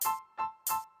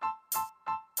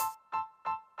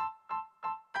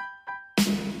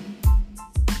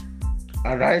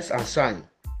Arise and shine.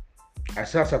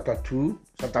 Isaiah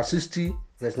chapter 60,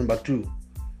 verse number 2.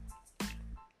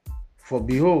 For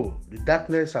behold, the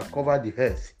darkness shall cover the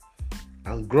earth,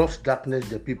 and gross darkness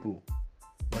the people.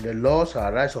 But the Lord shall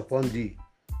arise upon thee,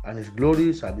 and his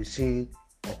glory shall be seen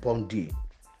upon thee.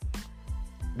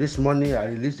 This morning I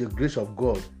release the grace of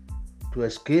God to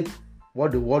escape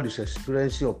what the world is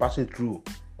experiencing or passing through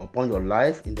upon your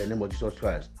life in the name of Jesus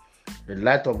Christ. The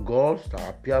light of God shall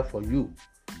appear for you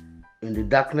in the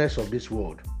darkness of this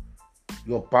world.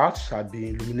 Your path shall be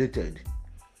illuminated.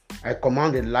 I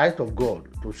command the light of God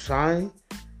to shine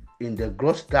in the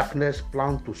gross darkness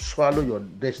planned to swallow your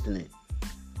destiny.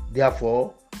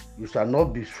 Therefore, you shall not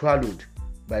be swallowed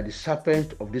by the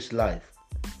serpent of this life.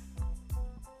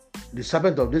 The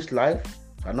serpent of this life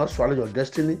shall not swallow your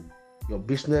destiny, your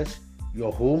business,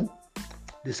 your home.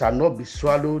 They shall not be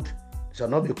swallowed, they shall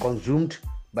not be consumed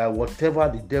by whatever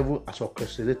the devil has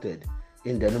orchestrated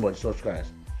in the name of Jesus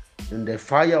Christ. In the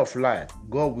fire of life,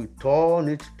 God will turn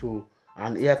it to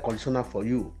an air conditioner for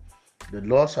you. The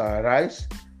Lord shall arise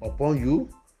upon you,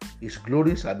 his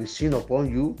glory shall be seen upon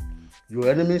you. Your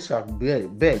enemies shall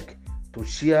beg to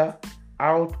share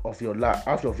out of your life,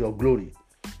 out of your glory,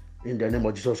 in the name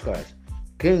of Jesus Christ.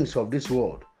 Kings of this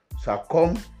world shall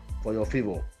come for your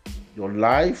favor. Your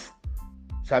life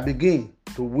shall begin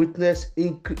to witness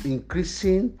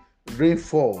increasing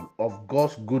rainfall of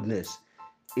God's goodness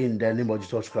in the name of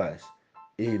Jesus Christ.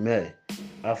 Amen.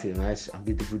 Have a nice and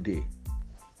beautiful day.